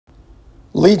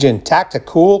Legion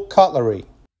Tactical Cutlery.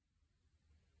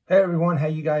 Hey everyone, how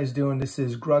you guys doing? This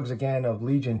is Grugs again of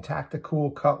Legion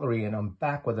Tactical Cutlery, and I'm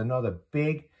back with another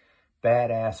big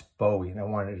badass Bowie, and I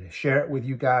wanted to share it with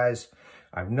you guys.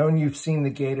 I've known you've seen the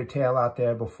gator tail out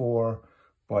there before,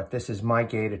 but this is my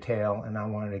gator tail, and I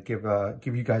wanted to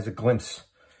give you guys a glimpse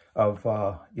of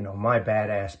my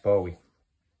badass Bowie.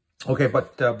 Okay,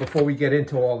 but before we get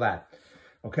into all that,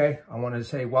 okay, I wanted to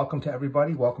say welcome to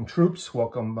everybody, welcome troops,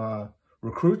 welcome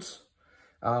recruits.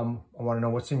 I want to know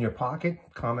what's in your pocket.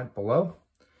 Comment below.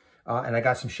 And I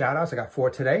got some shout outs. I got 4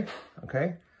 today.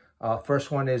 Okay. First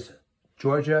one is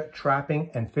Georgia Trapping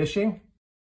and Fishing.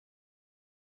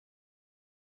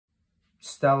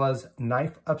 Stella's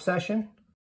Knife Obsession.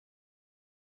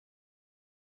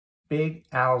 Big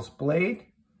Al's Blade.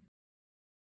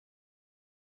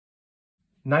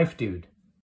 Knife Dude.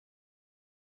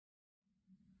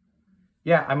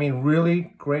 Yeah, I mean,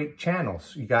 really great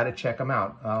channels. You got to check them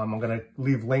out. I'm going to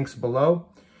leave links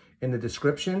below in the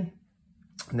description.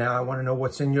 Now, I want to know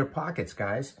what's in your pockets,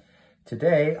 guys.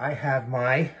 Today, I have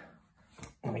my,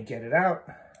 let me get it out.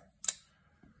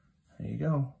 There you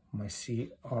go. My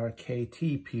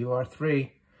CRKT PR3.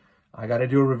 I got to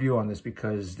do a review on this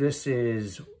because this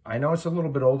is, I know it's a little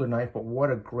bit older knife, but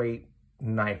what a great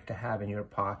knife to have in your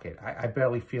pocket. I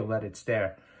barely feel that it's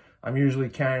there. I'm usually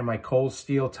carrying my cold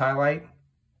steel Tylite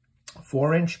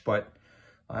 4-inch, but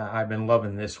I've been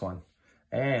loving this one.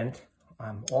 And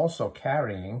I'm also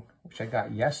carrying, which I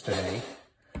got yesterday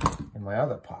in my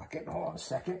other pocket. Hold on a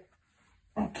second.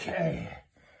 Okay.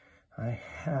 I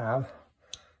have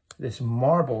this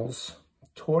Marbles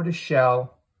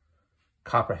tortoiseshell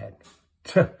copperhead.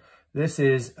 This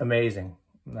is amazing.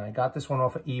 And I got this one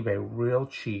off of eBay real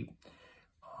cheap.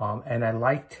 And I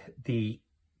liked the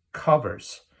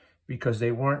covers because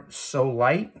they weren't so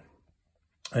light.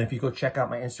 And if you go check out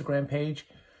my Instagram page,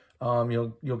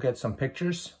 you'll get some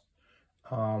pictures.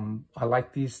 I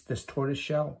like this tortoise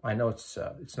shell. I know it's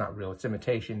not real, it's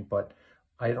imitation, but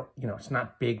I don't, it's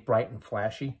not big, bright, and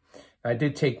flashy. I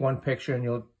did take one picture, and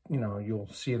you'll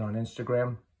see it on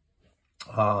Instagram.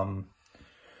 I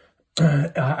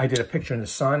did a picture in the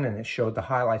sun, and it showed the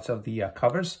highlights of the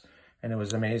covers, and it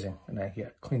was amazing. And I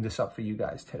cleaned this up for you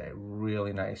guys today.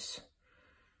 Really nice.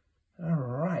 All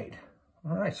right.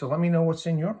 So let me know what's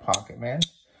in your pocket, man.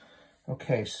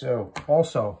 Okay, so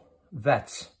also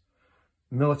vets,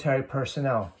 military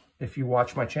personnel. If you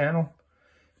watch my channel,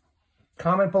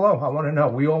 comment below. I want to know.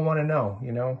 We all want to know,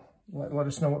 let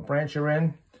us know what branch you're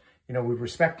in. We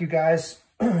respect you guys.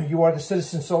 You are the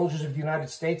citizen soldiers of the United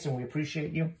States, and we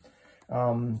appreciate you.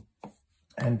 Let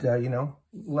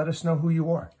us know who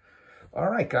you are. All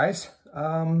right, guys.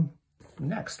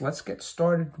 Next, let's get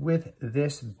started with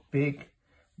this big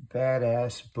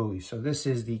badass buoy. So this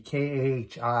is the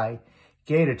KHHI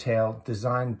GatorTail,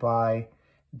 designed by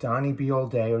Donnie B. All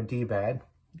Day, or D-Bad.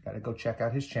 You got to go check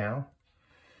out his channel.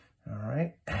 All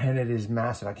right. And it is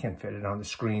massive. I can't fit it on the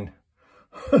screen.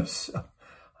 So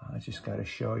I just got to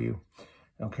show you.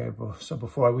 Okay. So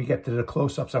before we get to the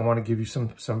close-ups, I want to give you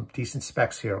some decent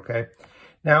specs here. Okay.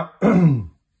 Now,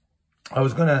 I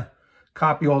was going to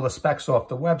copy all the specs off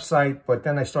the website, but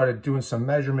then I started doing some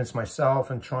measurements myself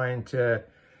and trying to,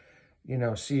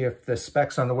 see if the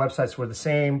specs on the websites were the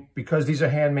same. Because these are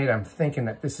handmade, I'm thinking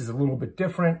that this is a little bit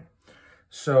different.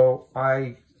 So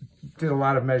I did a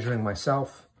lot of measuring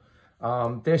myself.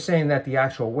 They're saying that the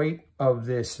actual weight of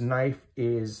this knife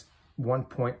is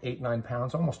 1.89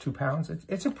 pounds, almost 2 pounds.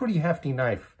 It's a pretty hefty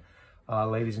knife,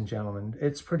 ladies and gentlemen.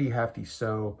 It's pretty hefty.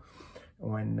 So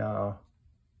when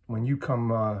you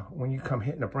come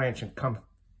hitting a branch and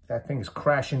that thing is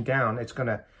crashing down, it's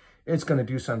gonna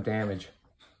do some damage.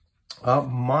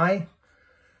 My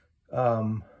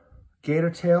gator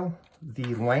tail,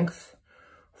 the length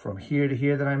from here to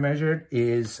here that I measured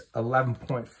is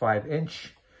 11.5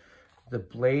 inch. The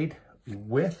blade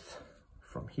width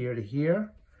from here to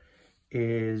here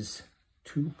is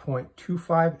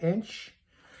 2.25 inch.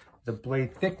 The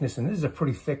blade thickness, and this is a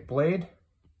pretty thick blade.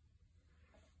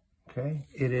 Okay,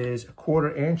 it is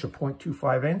 1/4 inch or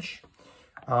 0.25 inch.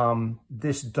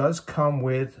 This does come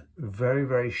with very,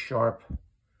 very sharp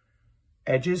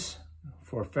edges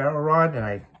for a ferro rod, and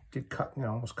I did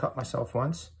almost cut myself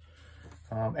once.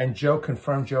 And Joe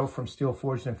from Steel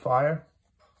Forged in Fire,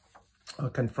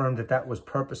 confirmed that was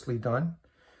purposely done.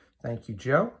 Thank you,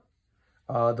 Joe.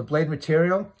 The blade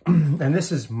material, and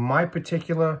this is my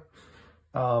particular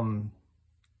KHHI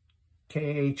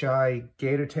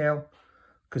GatorTail,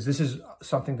 because this is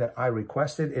something that I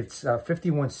requested. It's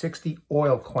 5160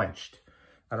 Oil Quenched.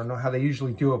 I don't know how they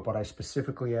usually do it, but I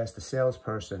specifically asked the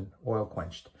salesperson, Oil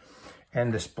Quenched.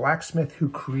 And this blacksmith who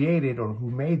created or who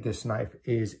made this knife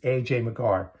is Ajay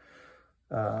Magar.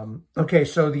 Okay,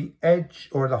 so the edge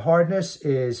or the hardness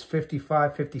is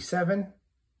 55, 57.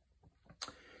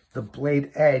 The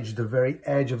blade edge, the very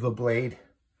edge of the blade,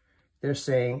 they're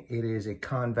saying it is a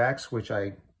convex, which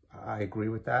I agree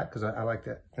with that, because I like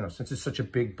that. You know, since it's such a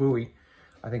big buoy,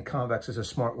 I think convex is a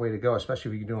smart way to go,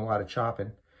 especially if you're doing a lot of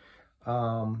chopping.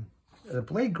 The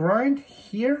blade grind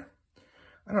here,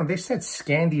 I don't know, they said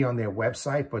Scandi on their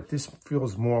website, but this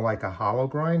feels more like a hollow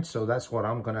grind, so that's what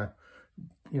I'm gonna,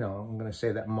 you know, I'm gonna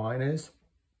say that mine is.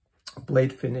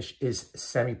 Blade finish is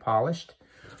semi-polished.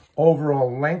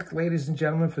 Overall length, ladies and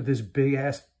gentlemen, for this big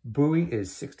ass buoy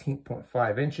is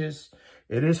 16.5 inches.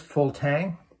 It is full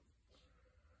tang.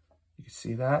 You can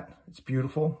see that. It's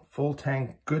beautiful. Full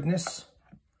tang goodness.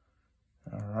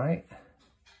 All right.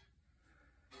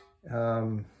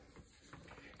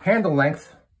 Handle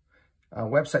length.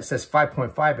 Website says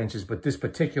 5.5 inches, but this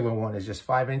particular one is just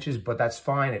 5 inches, but that's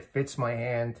fine. It fits my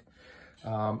hand.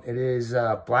 It is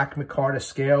black micarta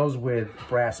scales with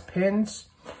brass pins.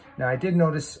 Now, I did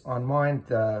notice on mine,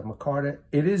 the micarta,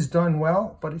 it is done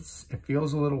well, but it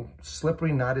feels a little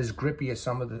slippery, not as grippy as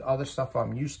some of the other stuff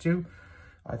I'm used to.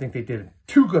 I think they did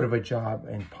too good of a job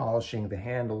in polishing the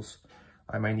handles.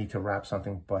 I might need to wrap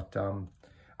something, but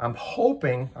I'm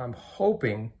hoping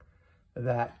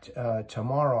that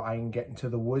tomorrow I can get into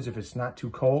the woods if it's not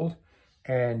too cold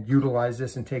and utilize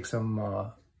this and take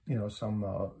some, you know,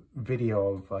 some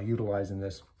video of utilizing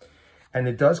this. And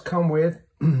it does come with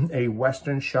a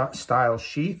Western style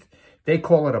sheath. They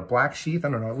call it a black sheath. I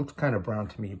don't know. It looks kind of brown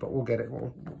to me, but we'll get it.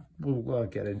 We'll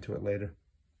get into it later.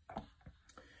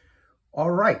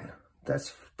 All right,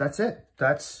 that's it.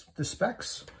 That's the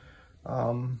specs.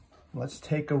 Let's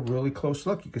take a really close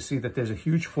look. You can see that there's a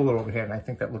huge fuller over here, and I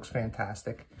think that looks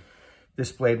fantastic.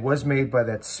 This blade was made by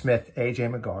that smith, Ajay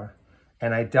Magar,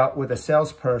 and I dealt with a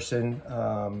salesperson.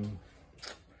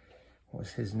 What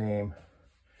was his name?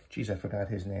 Geez, I forgot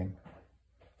his name.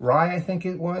 Rai, I think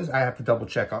it was. I have to double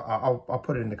check. I'll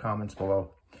put it in the comments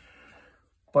below.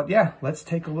 But yeah, let's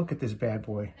take a look at this bad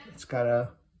boy. It's got a,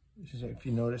 if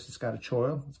you notice, it's got a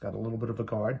choil. It's got a little bit of a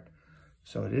guard.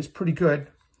 So it is pretty good.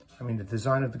 I mean, the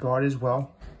design of the guard is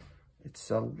well. It's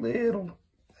a little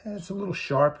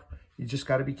sharp. You just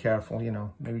got to be careful, you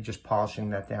know, maybe just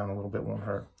polishing that down a little bit won't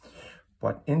hurt.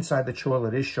 But inside the choil,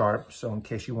 it is sharp. So in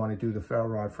case you want to do the ferro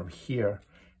rod from here,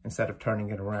 instead of turning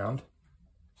it around,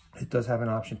 it does have an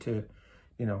option to,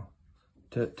 you know,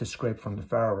 to scrape from the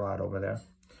ferro rod over there.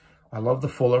 I love the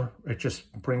fuller. It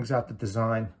just brings out the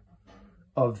design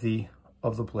of the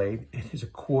blade. It is a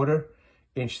 1/4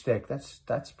 inch thick.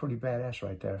 That's pretty badass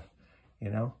right there,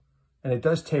 you know. And it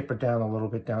does taper down a little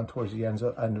bit down towards the end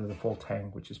of the full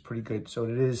tang, which is pretty good. So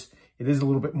it is a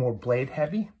little bit more blade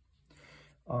heavy.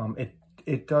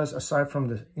 It does, aside from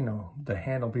the, you know, the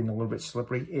handle being a little bit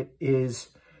slippery, it is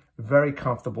very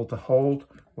comfortable to hold,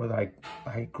 whether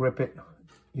I grip it,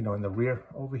 you know, in the rear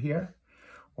over here,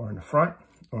 or in the front,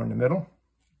 or in the middle.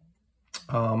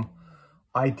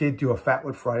 I did do a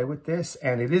Fatwood Friday with this,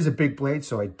 and it is a big blade,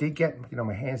 so I did get, you know,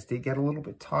 my hands did get a little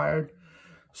bit tired.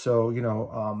 So, you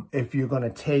know, if you're going to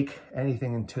take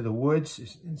anything into the woods,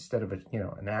 instead of, you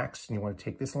know, an axe, and you want to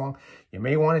take this along, you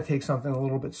may want to take something a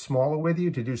little bit smaller with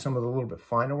you to do some of the little bit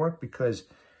finer work, because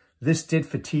this did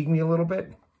fatigue me a little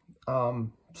bit. But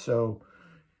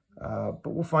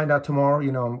we'll find out tomorrow.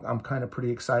 You know, I'm kind of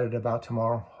pretty excited about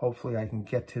tomorrow. Hopefully I can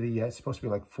get to the, it's supposed to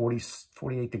be like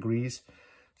 48 degrees.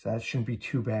 So that shouldn't be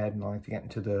too bad. And I like to get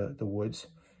into the woods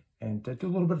and do a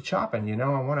little bit of chopping. You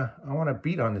know, I want to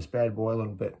beat on this bad boy a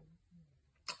little bit.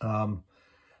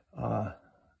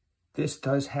 This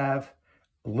does have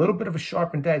a little bit of a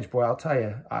sharpened edge, boy. I'll tell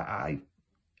you,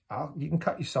 you can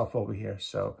cut yourself over here.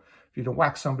 So if you to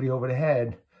whack somebody over the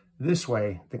head this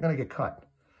way, they're gonna get cut.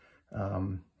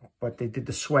 But they did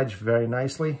the swedge very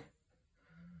nicely.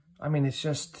 I mean, it's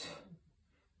just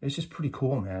pretty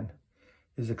cool, man.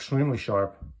 It's extremely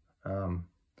sharp.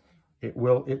 It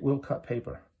will cut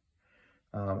paper.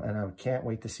 And I can't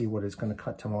wait to see what it's going to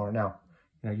cut tomorrow. Now,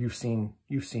 you know, you've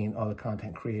seen other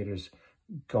content creators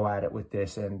go at it with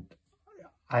this, and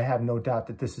I have no doubt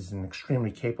that this is an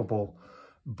extremely capable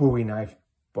Bowie knife.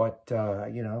 But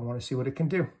you know, I want to see what it can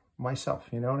do myself.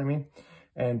 You know what I mean?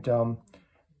 And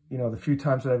you know, the few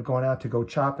times that I've gone out to go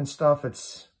chop and stuff,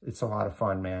 it's a lot of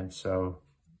fun, man. So,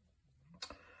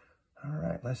 all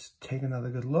right, let's take another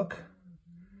good look.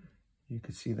 You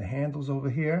can see the handles over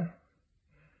here.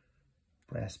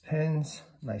 Brass pins,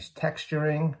 nice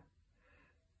texturing.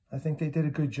 I think they did a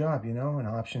good job, you know, an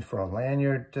option for a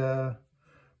lanyard. There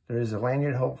is a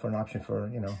lanyard hole for an option for,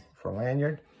 you know, for a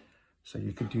lanyard. So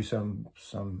you could do some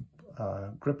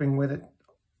gripping with it.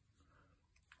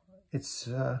 It's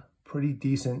pretty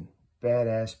decent,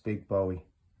 badass Big Bowie.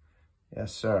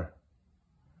 Yes, sir.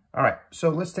 All right, so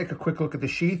let's take a quick look at the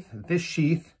sheath. This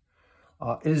sheath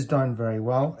is done very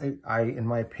well. In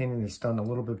my opinion, it's done a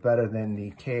little bit better than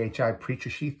the KHI Preacher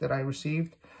sheath that I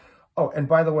received. Oh, and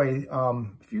by the way,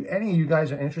 if any of you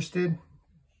guys are interested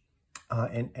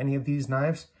in any of these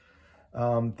knives,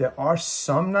 there are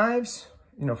some knives,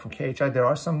 you know, from KHI, there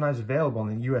are some knives available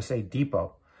in the USA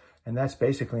Depot. And that's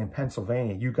basically in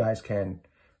Pennsylvania. You guys can,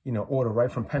 you know, order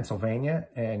right from Pennsylvania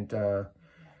and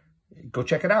go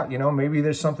check it out. You know, maybe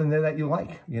there's something there that you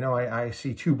like. You know, I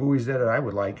see 2 buoys there that I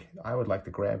would like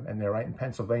to grab, and they're right in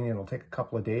Pennsylvania. It'll take a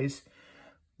couple of days.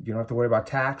 You don't have to worry about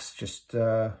tax. Just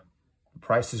the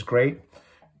price is great.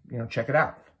 You know, check it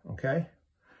out. Okay.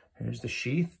 Here's the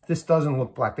sheath. This doesn't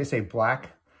look black. They say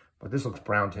black, but this looks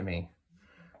brown to me.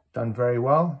 Done very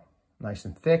well. Nice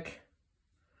and thick.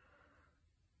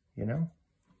 You know,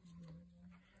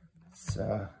 it's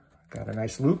got a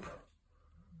nice loop.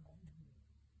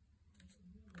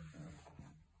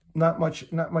 Not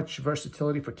much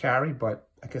versatility for carry, but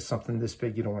I guess something this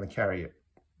big, you don't want to carry it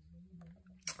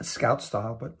scout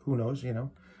style, but who knows, you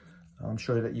know. I'm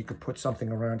sure that you could put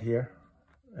something around here,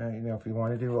 you know, if you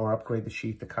want to do, or upgrade the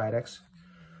sheath to Kydex.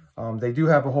 They do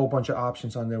have a whole bunch of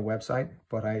options on their website,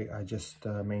 but I just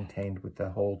maintained with the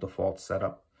whole default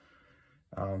setup.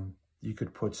 You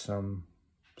could put some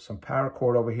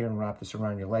paracord over here and wrap this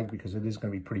around your leg because it is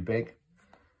going to be pretty big.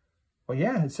 But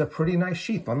yeah, it's a pretty nice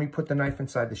sheath. Let me put the knife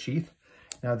inside the sheath.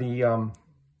 Now the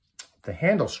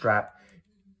handle strap,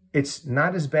 it's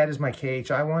not as bad as my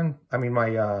KHI one. I mean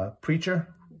my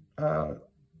Preacher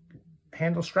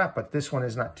handle strap, but this one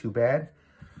is not too bad.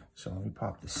 So let me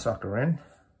pop this sucker in.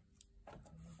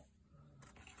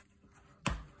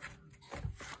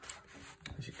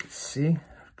 As you can see,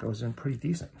 it goes in pretty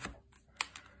decent.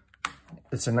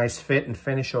 It's a nice fit and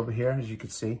finish over here, as you can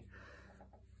see.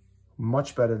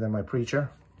 Much better than my Preacher.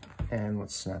 And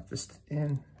let's snap this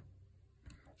in.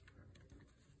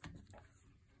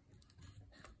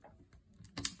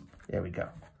 There we go.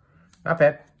 Not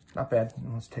bad. Not bad.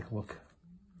 Let's take a look.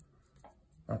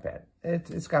 Not bad.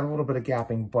 It's got a little bit of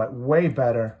gapping, but way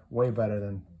better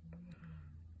than,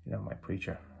 you know, my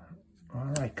Preacher.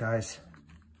 All right, guys.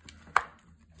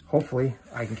 Hopefully,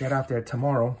 I can get out there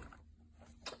tomorrow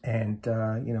and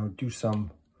you know, do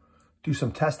some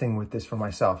testing with this for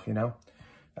myself, you know,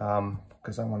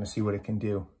 because I want to see what it can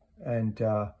do. And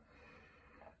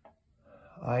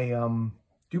I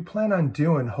do plan on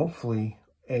doing, hopefully,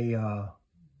 you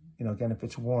know, again, if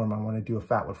it's warm, I want to do a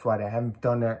Fatwood Friday. I haven't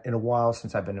done that in a while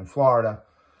since I've been in Florida,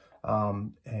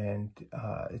 and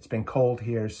it's been cold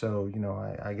here, so, you know,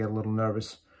 I get a little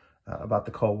nervous about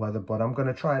the cold weather, but I'm going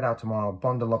to try it out tomorrow.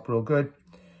 Bundle up real good,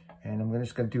 and I'm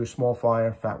just going to do a small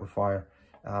fire, Fatwood fire.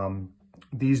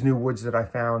 These new woods that I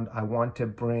found, I want to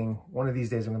bring, one of these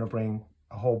days I'm going to bring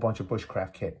a whole bunch of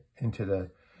bushcraft kit into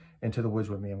the woods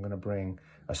with me. I'm going to bring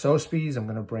a saw speed, I'm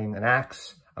going to bring an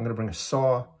axe, I'm going to bring a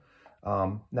saw.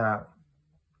 Now,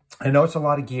 I know it's a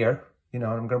lot of gear, you know,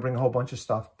 and I'm going to bring a whole bunch of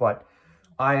stuff, but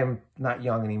I am not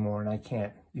young anymore and I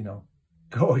can't, you know,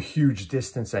 go a huge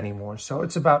distance anymore. So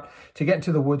it's about, to get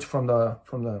into the woods from the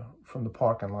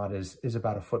parking lot is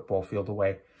about a football field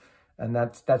away. And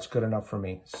that's good enough for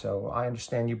me. So I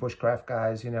understand you bushcraft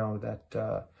guys, you know,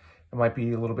 that it might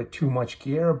be a little bit too much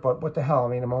gear, but what the hell? I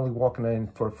mean, I'm only walking in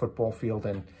for a football field,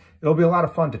 and it'll be a lot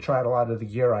of fun to try out a lot of the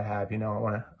gear I have. You know,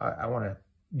 I want to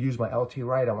use my LT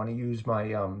right. I want to use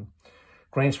my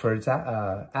Grangefords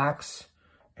axe,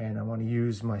 and I want to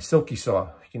use my silky saw.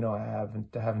 You know, I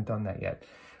haven't done that yet.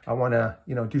 I want to,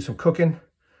 you know, do some cooking.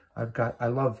 I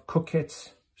love cook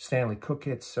kits, Stanley cook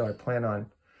kits, so I'm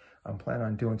planning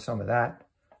on doing some of that.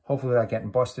 Hopefully not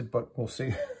getting busted, but we'll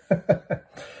see.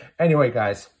 Anyway,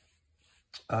 guys,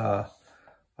 all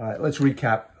right, let's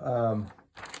recap.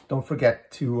 Don't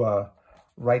forget to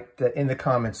write in the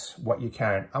comments what you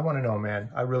can. I want to know, man.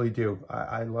 I really do.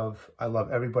 I love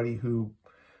everybody who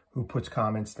puts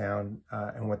comments down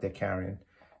and what they're carrying.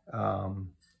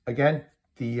 Again,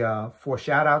 the 4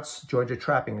 shout-outs: Georgia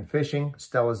Trapping and Fishing,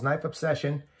 Stella's Knife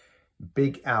Obsession,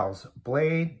 Big Al's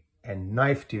Blade, and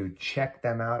Knife Dude. Check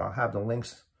them out. I'll have the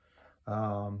links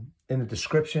in the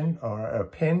description or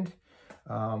pinned.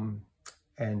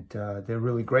 And they're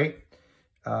really great.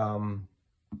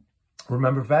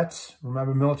 Remember vets,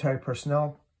 remember military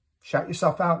personnel. Shout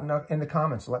yourself out in the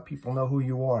comments. Let people know who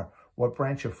you are, what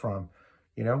branch you're from.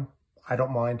 You know, I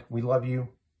don't mind. We love you.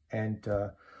 And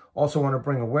also want to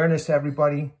bring awareness to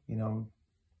everybody. You know,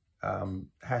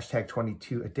 hashtag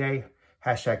 22 a day,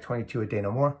 hashtag 22 a day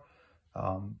no more.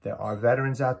 There are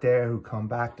veterans out there who come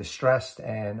back distressed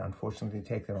and unfortunately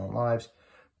take their own lives,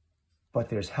 but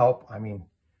there's help. I mean,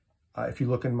 if you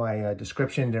look in my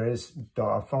description, there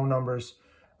are phone numbers.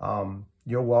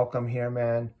 You're welcome here,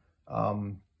 man.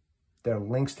 There are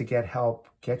links to get help.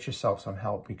 Get yourself some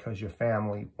help because your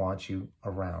family wants you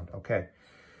around, okay?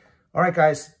 All right,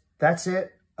 guys, that's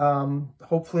it.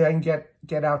 Hopefully I can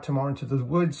get out tomorrow into the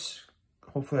woods.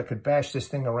 Hopefully I could bash this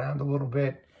thing around a little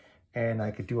bit and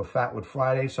I could do a Fatwood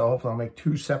Friday. So hopefully I'll make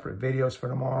 2 separate videos for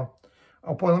tomorrow.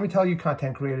 Oh boy, let me tell you,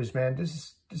 content creators, man,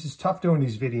 this is tough doing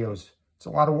these videos. It's a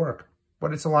lot of work,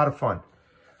 but it's a lot of fun.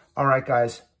 All right,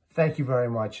 guys, thank you very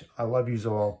much. I love yous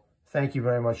all. Thank you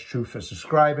very much, troops, for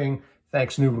subscribing.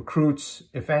 Thanks, new recruits,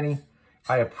 if any.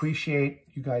 I appreciate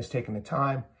you guys taking the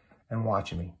time and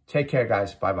watching me. Take care,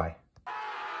 guys. Bye-bye.